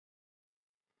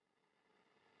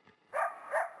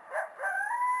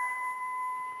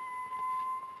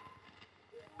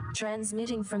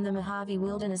Transmitting from the Mojave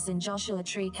Wilderness in Joshua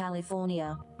Tree,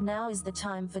 California, now is the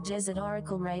time for Desert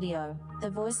Oracle Radio, the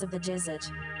voice of the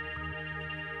desert.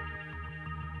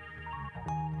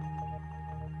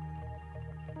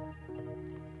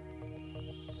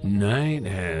 Night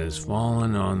has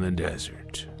fallen on the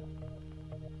desert.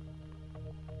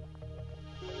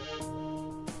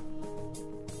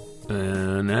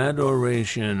 An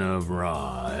adoration of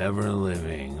Ra,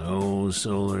 ever-living, O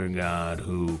solar god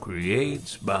who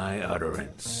creates by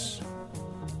utterance.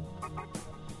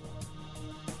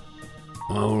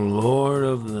 O Lord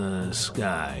of the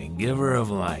sky, giver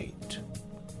of light.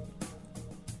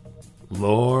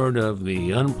 Lord of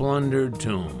the unplundered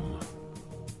tomb,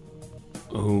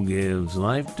 who gives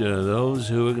life to those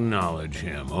who acknowledge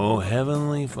him. O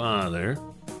Heavenly Father,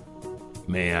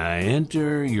 may I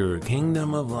enter your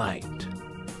kingdom of light,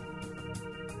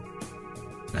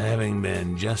 having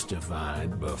been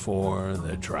justified before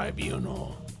the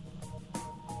tribunal.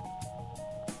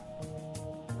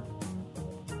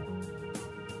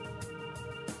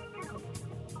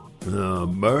 The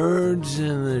birds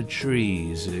in the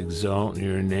trees exalt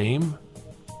your name.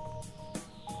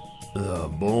 The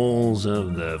bulls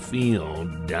of the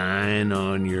field dine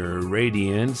on your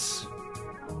radiance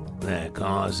that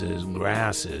causes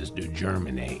grasses to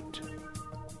germinate.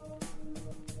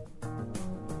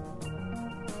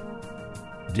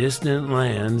 Distant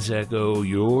lands echo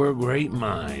your great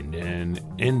mind and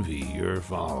envy your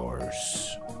followers.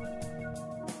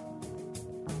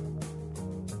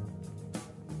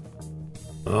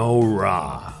 O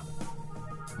Ra,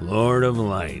 Lord of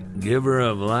light, giver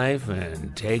of life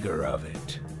and taker of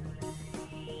it,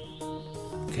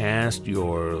 cast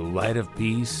your light of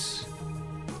peace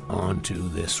onto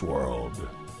this world.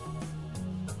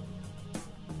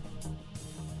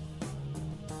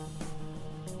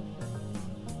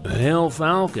 Hail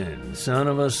Falcon, son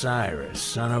of Osiris,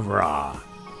 son of Ra,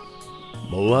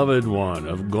 beloved one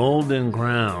of golden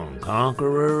crown,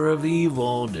 conqueror of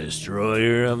evil,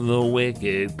 destroyer of the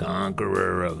wicked,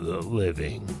 conqueror of the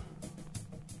living.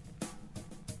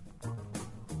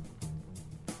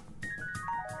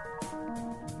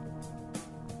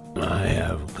 I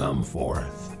have come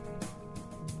forth,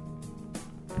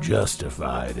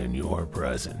 justified in your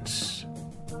presence.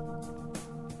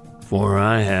 For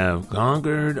I have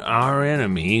conquered our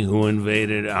enemy who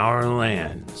invaded our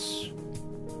lands.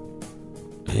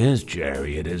 His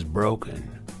chariot is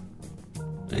broken,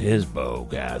 his bow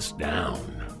cast down,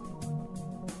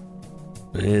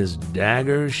 his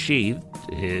dagger sheathed,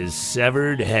 his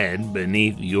severed head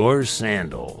beneath your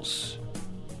sandals.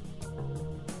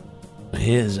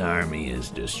 His army is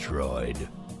destroyed,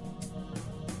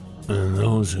 and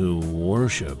those who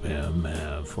worship him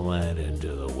have fled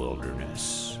into the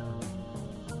wilderness.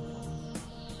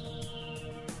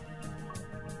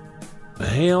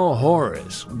 Hail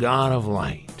Horus, God of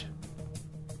light,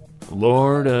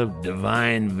 Lord of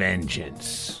divine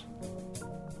vengeance,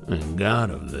 and God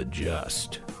of the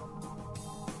just,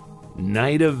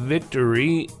 Knight of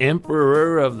victory,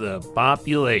 Emperor of the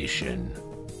population.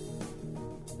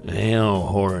 Hail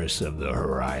Horus of the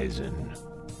horizon,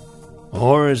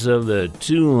 Horus of the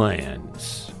two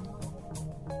lands,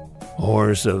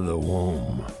 Horus of the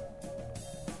womb,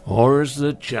 Horus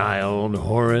the child,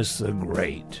 Horus the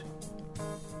great,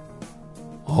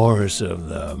 Horus of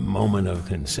the moment of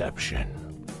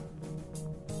conception,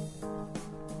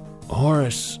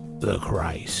 Horus the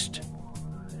Christ,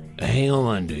 hail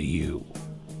unto you.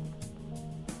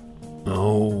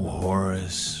 O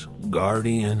Horus,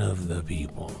 guardian of the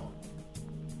people,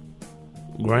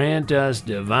 grant us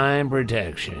divine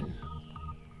protection,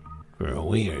 for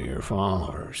we are your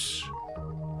followers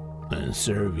and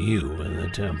serve you in the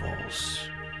temples.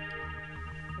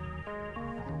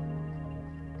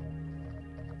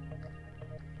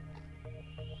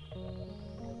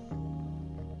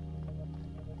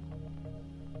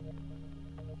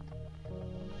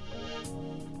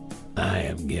 I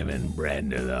have given bread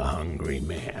to the hungry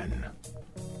man,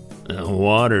 and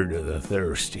water to the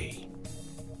thirsty,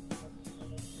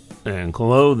 and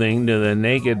clothing to the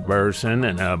naked person,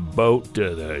 and a boat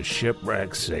to the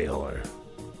shipwrecked sailor.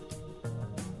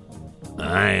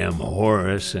 I am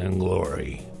Horus in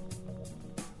glory.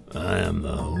 I am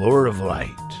the Lord of light.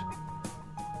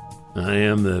 I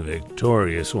am the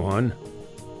victorious one.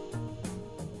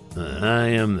 And I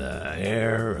am the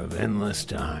heir of endless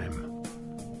time.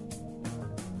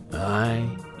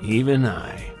 I, even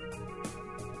I,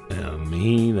 am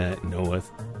he that knoweth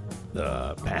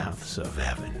the paths of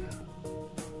heaven.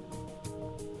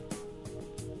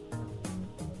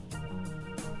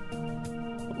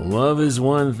 Love is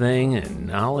one thing and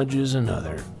knowledge is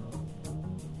another.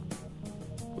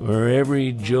 For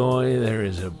every joy there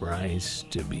is a price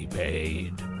to be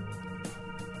paid.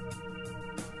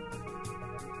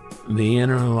 The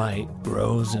inner light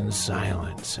grows in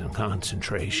silence and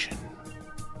concentration.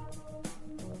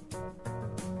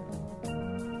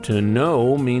 To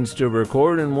know means to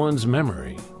record in one's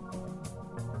memory,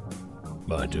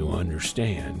 but to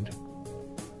understand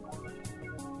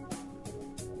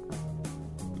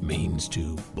means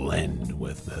to blend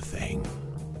with the thing,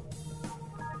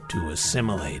 to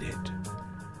assimilate it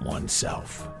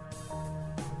oneself.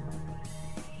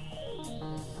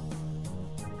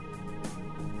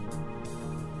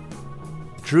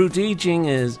 True teaching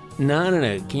is not an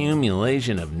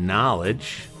accumulation of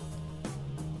knowledge.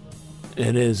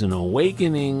 It is an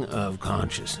awakening of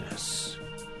consciousness.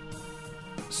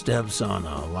 Steps on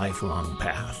a lifelong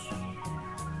path.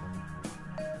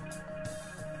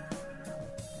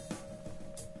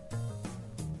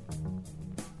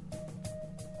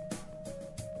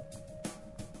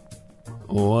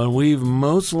 What we've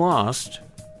most lost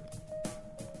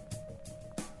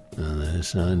in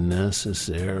this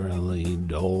unnecessarily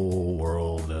dull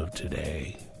world of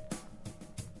today,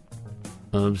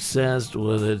 obsessed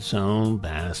with its own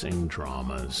passing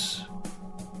traumas,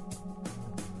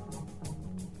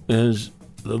 is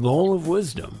the goal of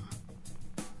wisdom.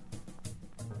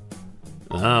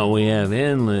 We have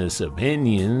endless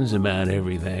opinions about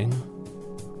everything.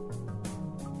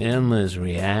 Endless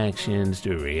reactions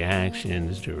to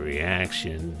reactions to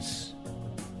reactions.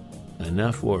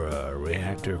 Enough for a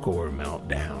reactor core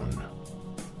meltdown.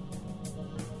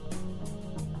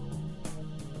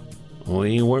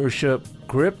 We worship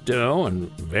crypto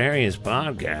and various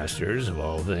podcasters of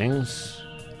all things.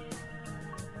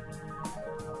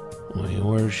 We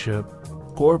worship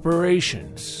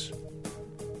corporations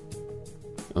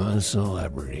and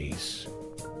celebrities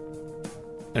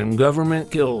and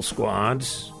government kill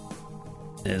squads,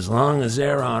 as long as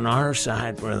they're on our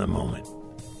side for the moment.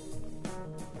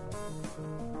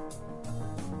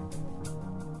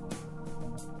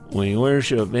 We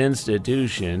worship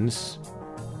institutions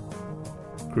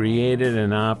created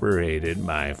and operated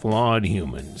by flawed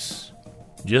humans,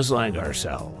 just like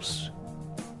ourselves.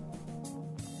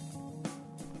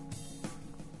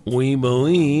 We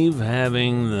believe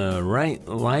having the right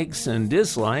likes and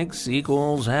dislikes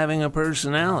equals having a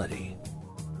personality.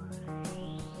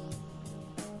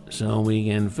 So we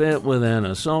can fit within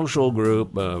a social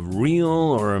group of real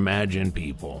or imagined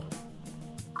people.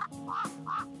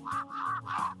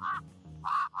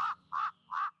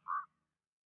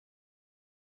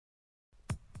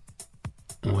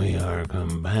 We are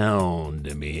compelled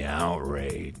to be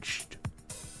outraged,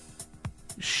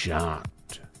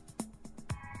 shocked,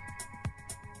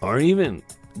 or even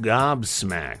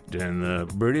gobsmacked, in the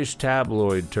British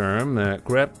tabloid term that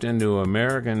crept into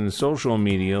American social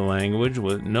media language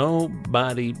with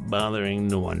nobody bothering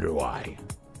to wonder why.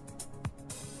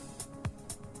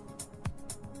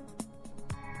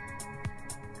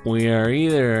 We are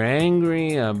either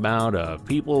angry about a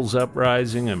people's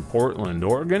uprising in Portland,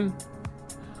 Oregon,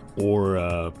 or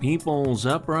a people's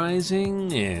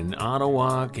uprising in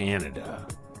Ottawa, Canada.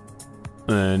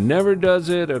 And never does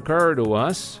it occur to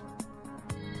us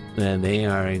that they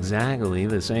are exactly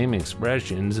the same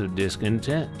expressions of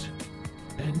discontent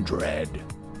and dread.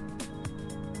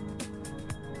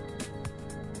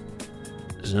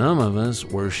 Some of us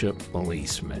worship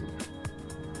policemen,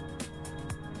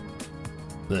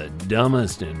 the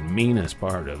dumbest and meanest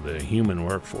part of the human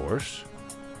workforce.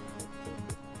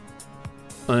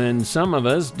 And some of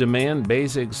us demand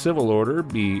basic civil order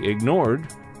be ignored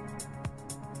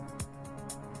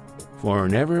for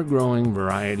an ever-growing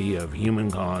variety of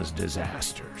human-caused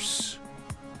disasters.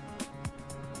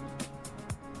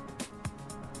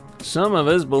 Some of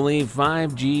us believe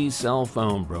 5G cell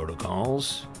phone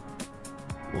protocols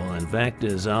will infect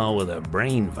us all with a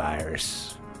brain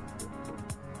virus,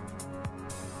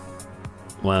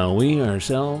 while we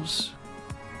ourselves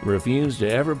refuse to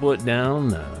ever put down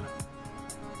the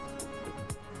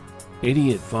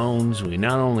idiot phones we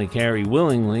not only carry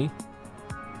willingly,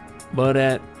 but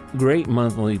at great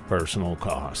monthly personal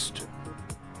cost.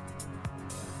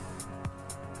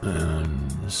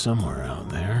 And somewhere out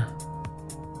there,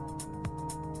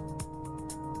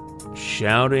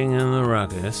 shouting in the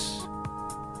ruckus,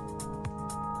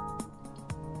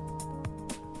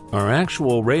 are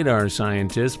actual radar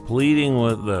scientists pleading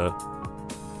with the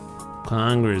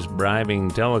Congress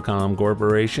bribing telecom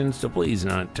corporations to please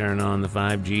not turn on the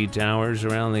 5G towers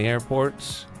around the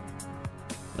airports,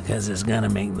 because it's gonna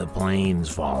make the planes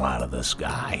fall out of the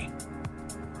sky.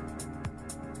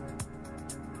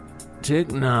 Thich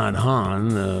Nhat Hanh,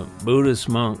 the Buddhist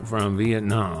monk from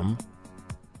Vietnam,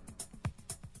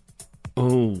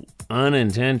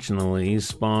 unintentionally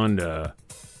spawned a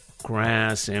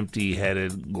crass,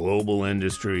 empty-headed global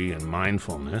industry and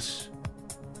mindfulness,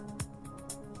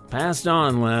 passed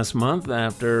on last month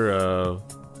after a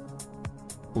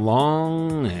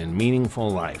long and meaningful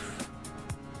life.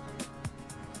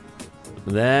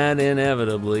 That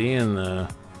inevitably, in the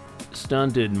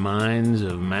stunted minds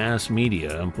of mass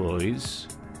media employees,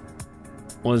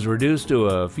 was reduced to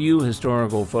a few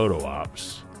historical photo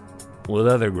ops with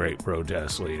other great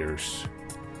protest leaders.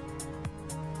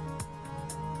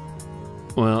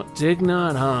 Well, Thich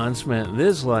Nhat Hanh spent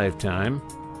this lifetime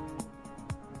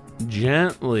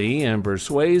gently and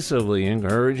persuasively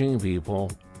encouraging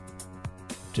people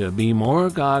to be more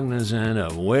cognizant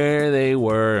of where they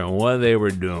were and what they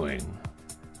were doing,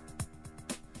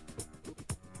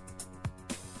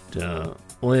 to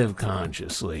live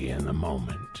consciously in the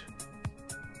moment,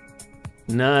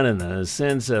 not in the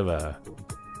sense of a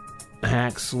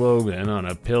hack slogan on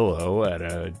a pillow at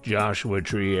a Joshua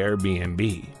Tree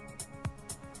Airbnb,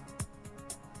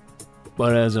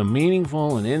 but as a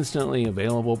meaningful and instantly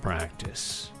available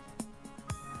practice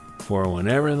for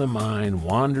whenever the mind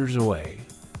wanders away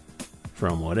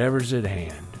from whatever's at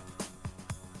hand,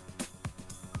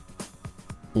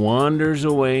 wanders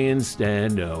away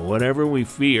instead to whatever we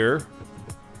fear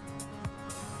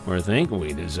or think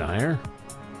we desire.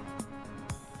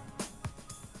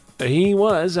 He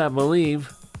was, I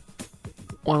believe,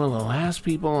 one of the last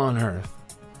people on Earth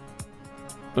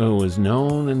who was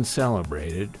known and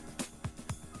celebrated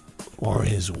for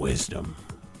his wisdom.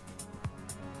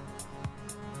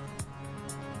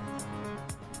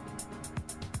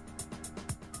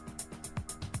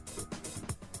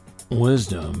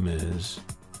 Wisdom is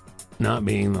not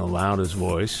being the loudest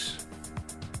voice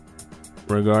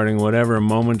regarding whatever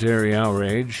momentary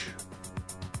outrage,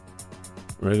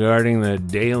 regarding the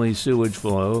daily sewage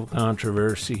flow of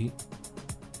controversy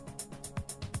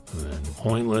and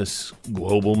pointless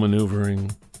global maneuvering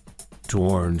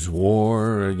towards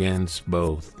war against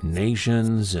both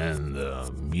nations and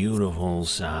the beautiful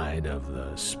side of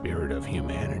the spirit of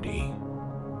humanity.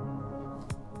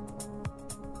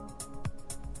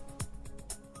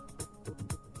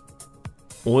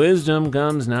 Wisdom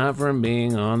comes not from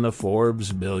being on the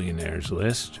Forbes billionaires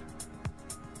list,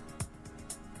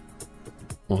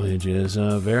 which is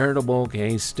a veritable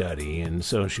case study in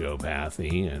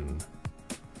sociopathy and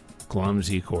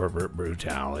clumsy corporate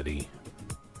brutality.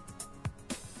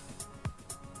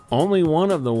 Only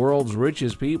one of the world's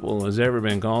richest people has ever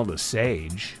been called a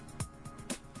sage,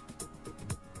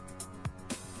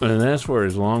 and that's for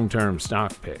his long-term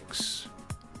stock picks.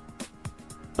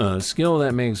 A skill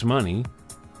that makes money,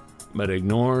 but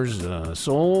ignores the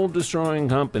soul-destroying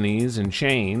companies and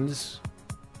chains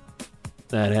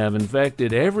that have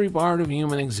infected every part of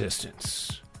human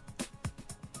existence.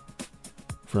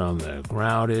 From the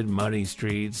crowded, muddy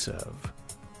streets of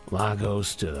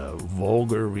Lagos to the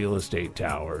vulgar real estate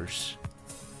towers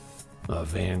of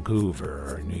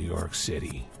Vancouver or New York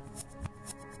City.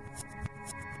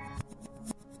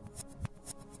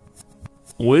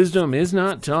 Wisdom is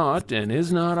not taught and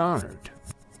is not honored.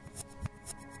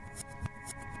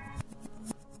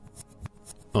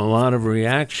 A lot of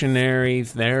reactionary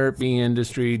therapy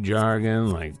industry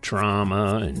jargon like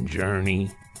trauma and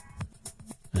journey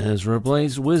has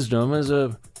replaced wisdom as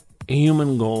a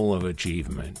human goal of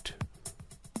achievement.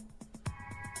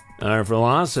 Our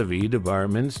philosophy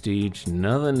departments teach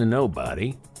nothing to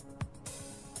nobody,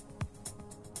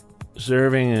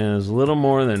 serving as little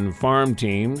more than farm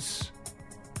teams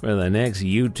for the next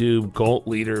YouTube cult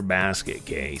leader basket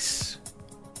case.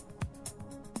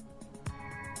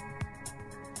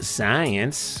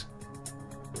 Science,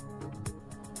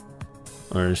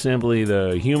 or simply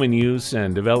the human use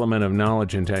and development of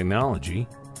knowledge and technology,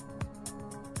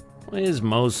 is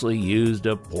mostly used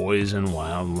to poison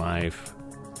wildlife,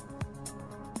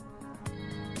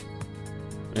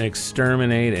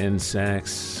 exterminate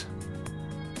insects,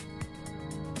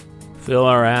 fill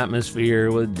our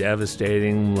atmosphere with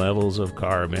devastating levels of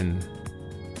carbon,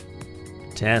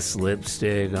 test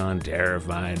lipstick on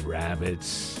terrified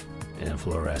rabbits in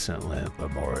fluorescent lit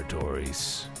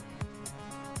laboratories,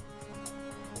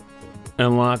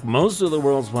 and lock most of the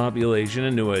world's population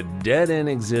into a dead-end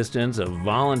existence of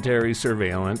voluntary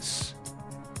surveillance,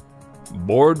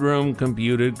 boardroom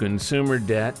computed consumer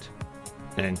debt,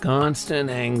 and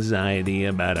constant anxiety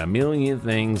about a million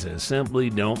things that simply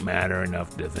don't matter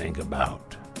enough to think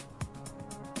about.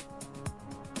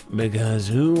 Because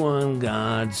who on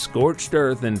God's scorched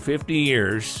earth in 50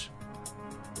 years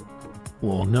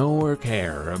will know or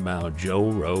care about Joe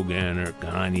Rogan or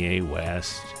Kanye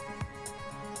West,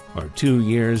 or 2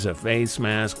 years of face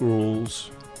mask rules,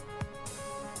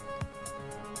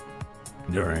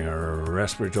 during a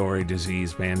respiratory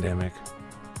disease pandemic.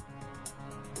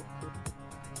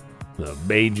 The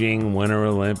Beijing Winter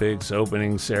Olympics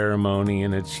opening ceremony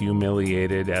and its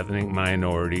humiliated ethnic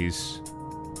minorities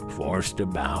forced to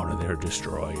bow to their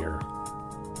destroyer.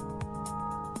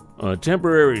 A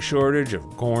temporary shortage of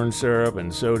corn syrup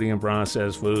and sodium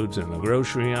processed foods in the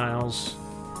grocery aisles,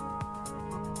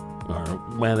 or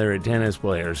whether a tennis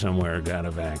player somewhere got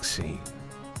a vaccine.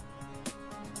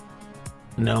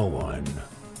 No one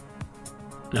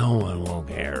will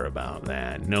care about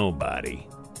that. Nobody.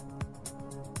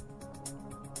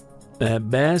 At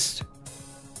best,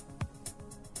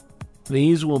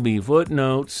 these will be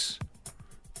footnotes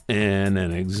in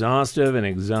an exhaustive and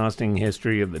exhausting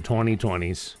history of the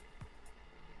 2020s,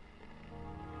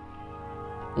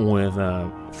 with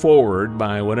a forward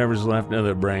by whatever's left of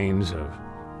the brains of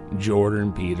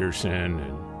Jordan Peterson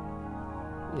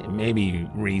and maybe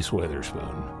Reese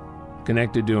Witherspoon,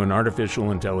 connected to an artificial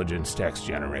intelligence text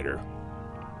generator.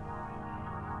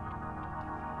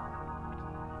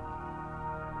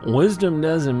 Wisdom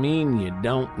doesn't mean you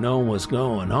don't know what's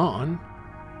going on,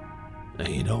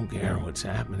 that you don't care what's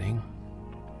happening.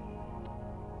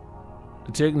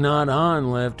 Thich Nhat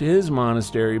Hanh left his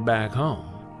monastery back home,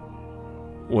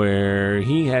 where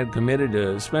he had committed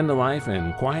to spend a life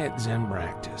in quiet Zen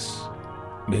practice,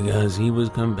 because he was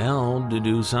compelled to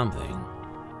do something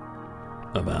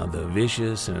about the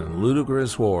vicious and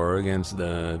ludicrous war against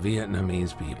the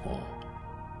Vietnamese people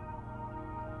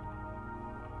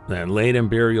that late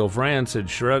Imperial France had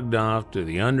shrugged off to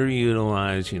the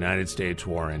underutilized United States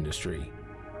war industry.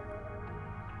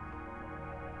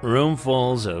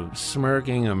 Roomfuls of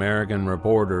smirking American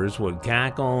reporters would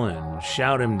cackle and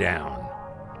shout him down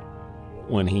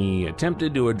when he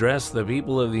attempted to address the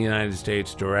people of the United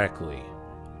States directly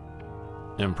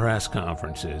in press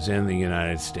conferences in the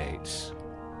United States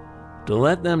to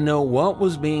let them know what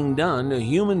was being done to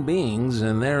human beings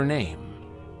in their name.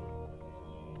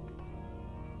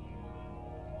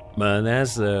 But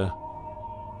that's the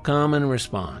common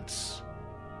response.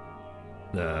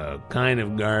 The kind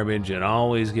of garbage that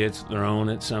always gets thrown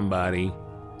at somebody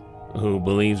who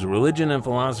believes religion and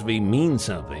philosophy mean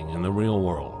something in the real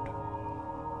world.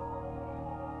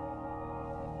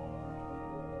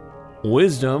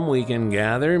 Wisdom, we can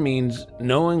gather, means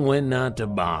knowing when not to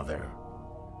bother,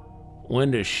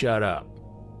 when to shut up,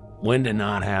 when to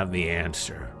not have the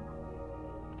answer.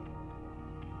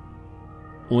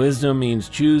 Wisdom means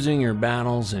choosing your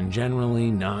battles and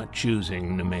generally not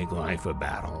choosing to make life a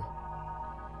battle.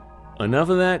 Enough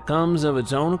of that comes of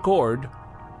its own accord,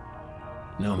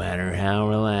 no matter how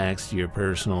relaxed your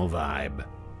personal vibe.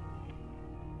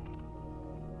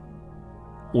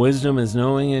 Wisdom is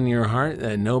knowing in your heart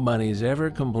that nobody's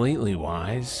ever completely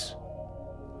wise,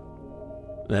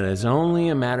 that it's only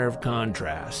a matter of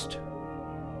contrast.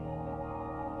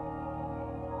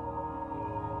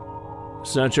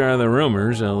 Such are the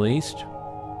rumors, at least.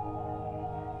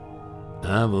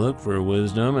 I've looked for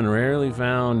wisdom and rarely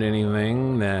found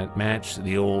anything that matched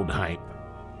the old hype.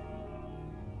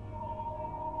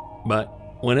 But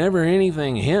whenever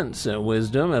anything hints at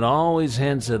wisdom, it always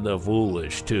hints at the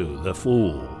foolish, too, the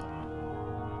fool.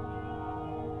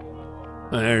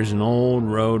 There's an old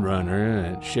roadrunner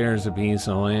that shares a piece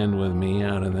of land with me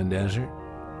out in the desert.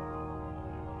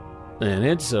 And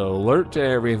it's alert to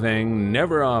everything,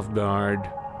 never off guard,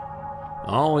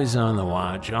 always on the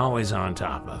watch, always on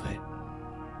top of it.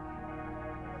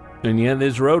 And yet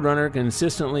this roadrunner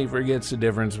consistently forgets the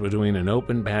difference between an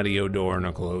open patio door and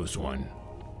a closed one.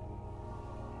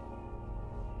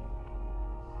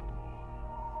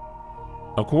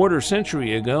 A quarter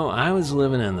century ago, I was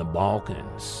living in the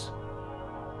Balkans.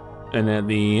 And at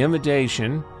the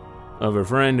invitation of a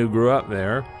friend who grew up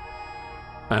there,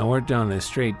 I worked on this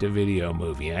straight-to-video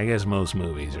movie. I guess most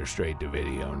movies are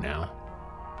straight-to-video now.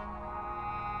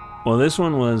 Well, this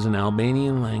one was an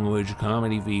Albanian-language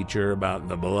comedy feature about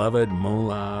the beloved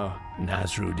Mullah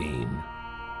Nasruddin,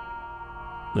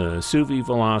 the Sufi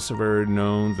philosopher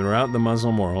known throughout the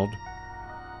Muslim world,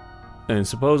 and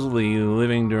supposedly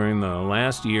living during the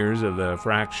last years of the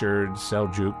fractured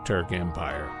Seljuk Turk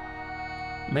Empire,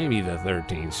 maybe the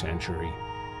 13th century.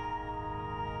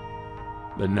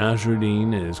 But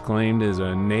Nasruddin is claimed as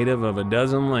a native of a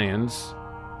dozen lands,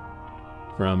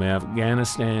 from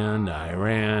Afghanistan to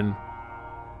Iran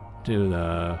to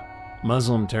the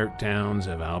Muslim Turk towns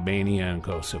of Albania and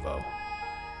Kosovo.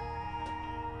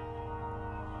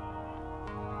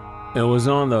 It was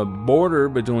on the border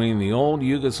between the old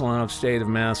Yugoslav state of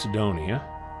Macedonia,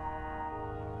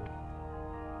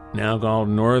 now called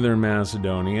Northern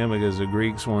Macedonia because the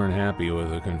Greeks weren't happy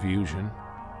with the confusion,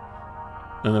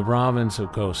 and the province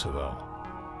of Kosovo.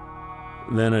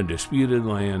 then a disputed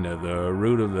land at the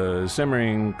root of the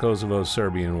simmering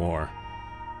Kosovo-Serbian War.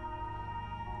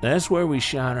 That's where we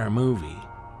shot our movie,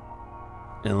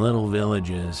 in little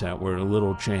villages that were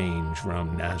little change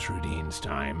from Nasruddin's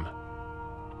time.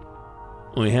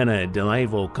 We had a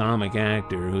delightful comic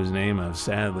actor whose name I've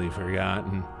sadly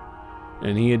forgotten,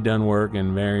 and he had done work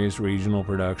in various regional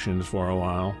productions for a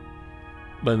while.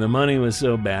 But the money was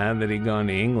so bad that he'd gone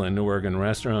to England to work in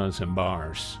restaurants and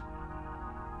bars.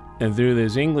 And through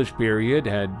this English period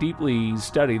had deeply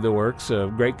studied the works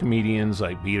of great comedians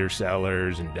like Peter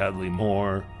Sellers and Dudley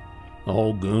Moore, the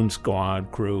whole Goon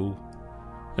Squad crew,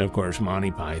 and of course Monty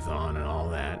Python and all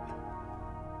that.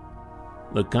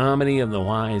 The comedy of the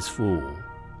wise fool,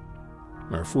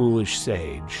 or foolish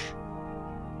sage,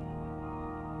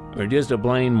 or just a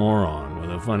plain moron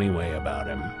with a funny way about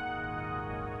him.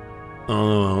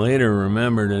 Although I later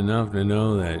remembered enough to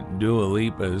know that Dua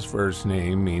Lipa's first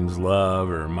name means love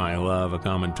or my love, a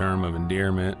common term of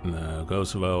endearment in the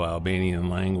Kosovo-Albanian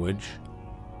language.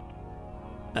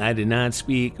 I did not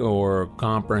speak or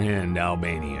comprehend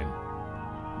Albanian,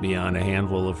 beyond a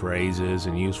handful of phrases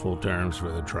and useful terms for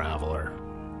the traveler.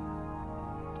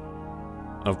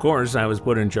 Of course, I was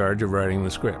put in charge of writing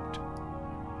the script,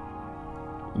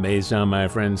 based on my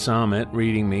friend Samit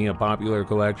reading me a popular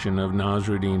collection of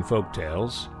Nasruddin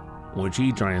folktales, which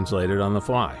he translated on the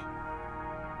fly.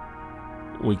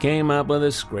 We came up with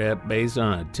a script based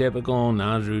on a typical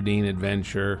Nasruddin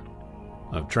adventure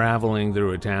of traveling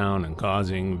through a town and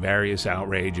causing various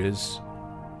outrages,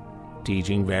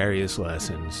 teaching various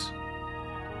lessons.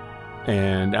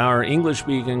 And our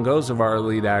English-speaking Kosovar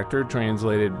lead actor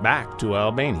translated back to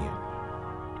Albanian,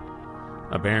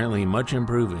 apparently much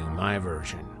improving my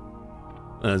version,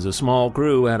 as a small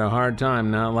crew had a hard time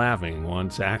not laughing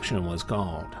once action was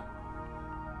called.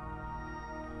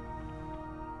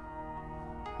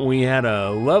 We had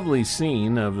a lovely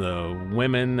scene of the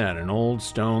women at an old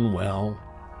stone well,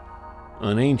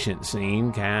 an ancient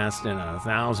scene cast in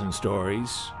 1,000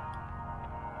 stories,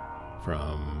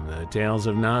 from the tales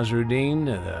of Nasruddin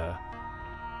to the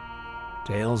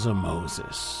tales of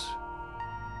Moses.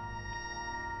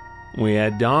 We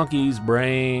had donkeys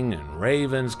braying and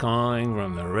ravens cawing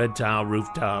from the red tile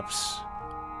rooftops.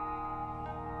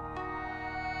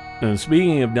 And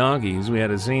speaking of donkeys, we had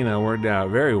a scene that worked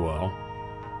out very well,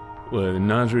 with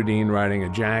Nasruddin riding a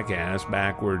jackass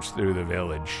backwards through the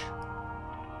village.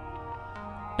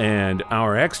 And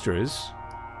our extras,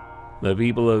 the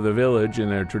people of the village in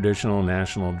their traditional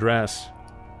national dress,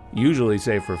 usually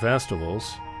safe for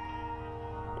festivals,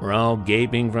 were all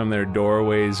gaping from their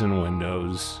doorways and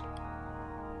windows,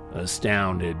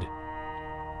 astounded.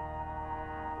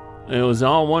 It was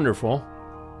all wonderful,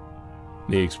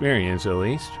 the experience at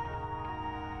least,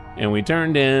 and we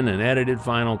turned in an edited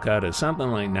final cut of something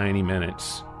like 90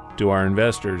 minutes to our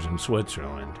investors in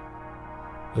Switzerland,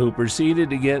 who proceeded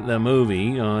to get the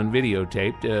movie on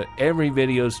videotape to every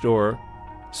video store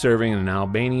serving an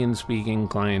Albanian-speaking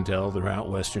clientele throughout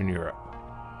Western Europe.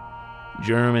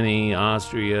 Germany,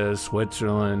 Austria,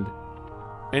 Switzerland,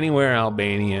 anywhere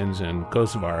Albanians and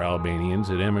Kosovar Albanians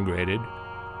had immigrated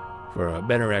for a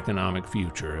better economic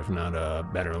future, if not a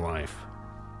better life.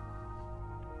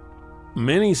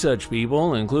 Many such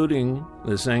people, including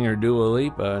the singer Dua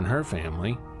Lipa and her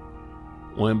family,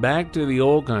 went back to the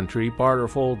old country part or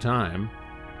full time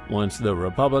once the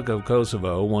Republic of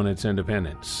Kosovo won its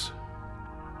independence.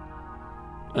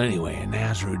 Anyway, a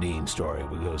Nasruddin story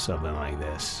would go something like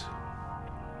this.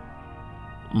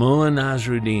 Mullah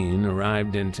Nasruddin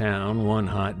arrived in town one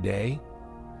hot day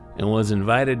and was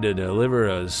invited to deliver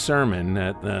a sermon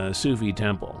at the Sufi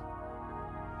temple.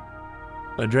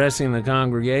 Addressing the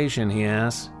congregation, he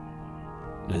asked,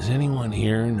 "Does anyone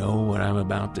here know what I'm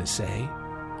about to say?"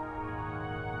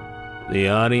 The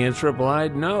audience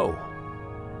replied, "No,"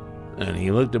 and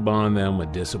he looked upon them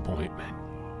with disappointment.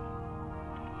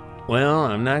 "Well,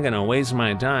 I'm not going to waste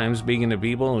my time speaking to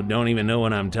people who don't even know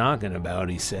what I'm talking about,"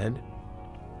 he said,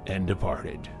 and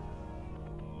departed.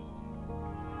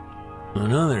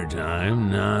 Another time,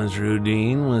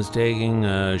 Nasruddin was taking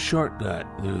a shortcut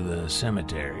through the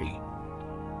cemetery,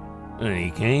 and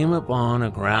he came upon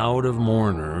a crowd of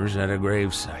mourners at a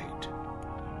gravesite.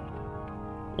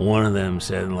 One of them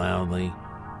said loudly,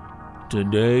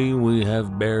 "Today we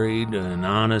have buried an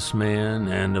honest man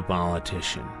and a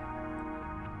politician."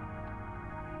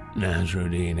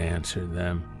 Nasruddin answered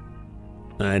them,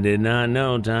 "I did not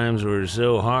know times were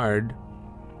so hard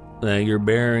that you're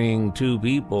burying two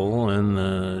people in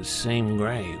the same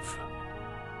grave."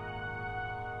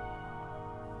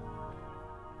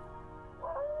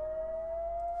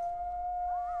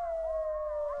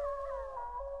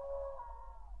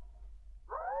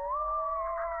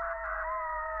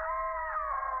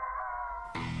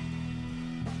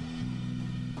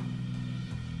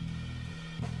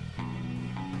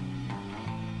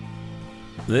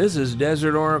 This is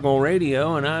Desert Oracle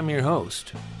Radio, and I'm your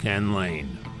host, Ken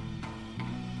Lane.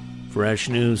 Fresh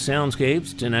new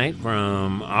soundscapes tonight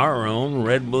from our own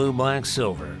Red, Blue, Black,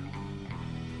 Silver.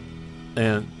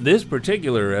 And this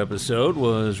particular episode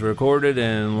was recorded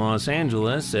in Los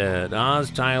Angeles at Oz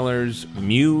Tyler's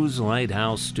Muse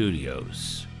Lighthouse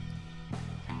Studios.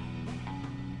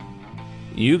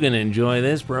 You can enjoy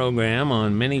this program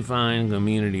on many fine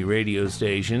community radio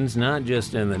stations, not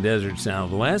just in the desert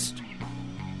Southwest,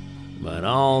 but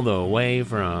all the way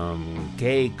from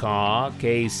KCAW,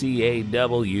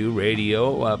 KCAW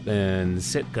radio up in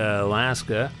Sitka,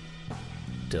 Alaska,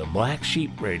 to Black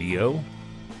Sheep Radio,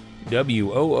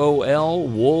 WOOL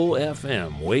Wool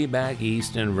FM, way back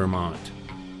east in Vermont.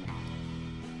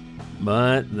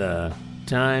 But the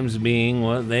times being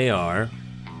what they are,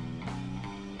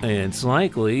 it's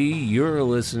likely you're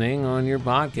listening on your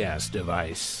podcast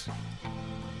device,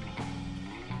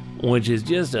 which is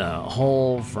just a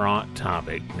whole fraught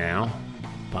topic now.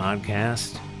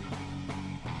 Podcast?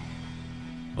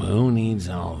 Who needs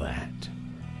all that?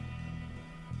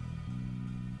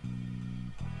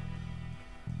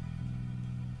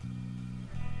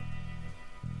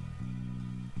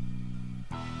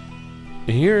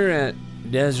 Here at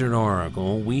Desert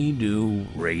Oracle, we do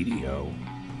radio.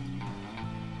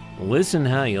 Listen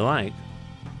how you like,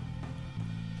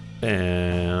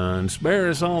 and spare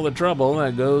us all the trouble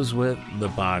that goes with the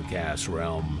podcast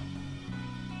realm.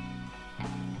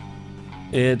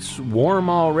 It's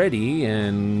warm already,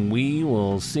 and we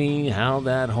will see how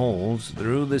that holds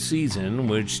through the season,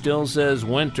 which still says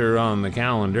winter on the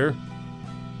calendar,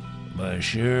 but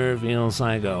sure feels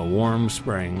like a warm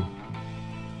spring.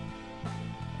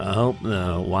 I hope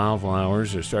the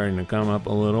wildflowers are starting to come up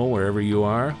a little wherever you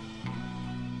are.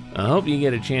 I hope you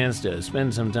get a chance to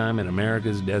spend some time in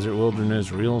America's desert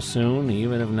wilderness real soon,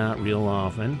 even if not real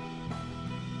often.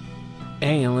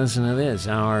 Hey, and listen to this.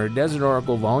 Our Desert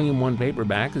Oracle Volume 1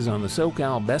 paperback is on the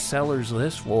SoCal bestsellers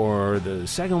list for the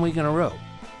second week in a row.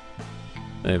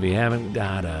 If you haven't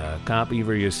got a copy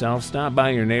for yourself, stop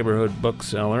by your neighborhood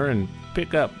bookseller and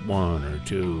pick up one or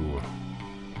two.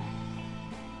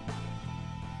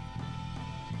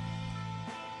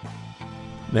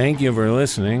 Thank you for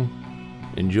listening.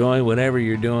 Enjoy whatever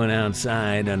you're doing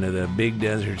outside under the big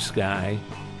desert sky.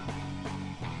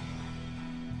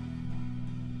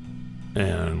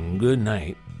 And good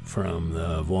night from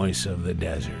the voice of the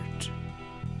desert.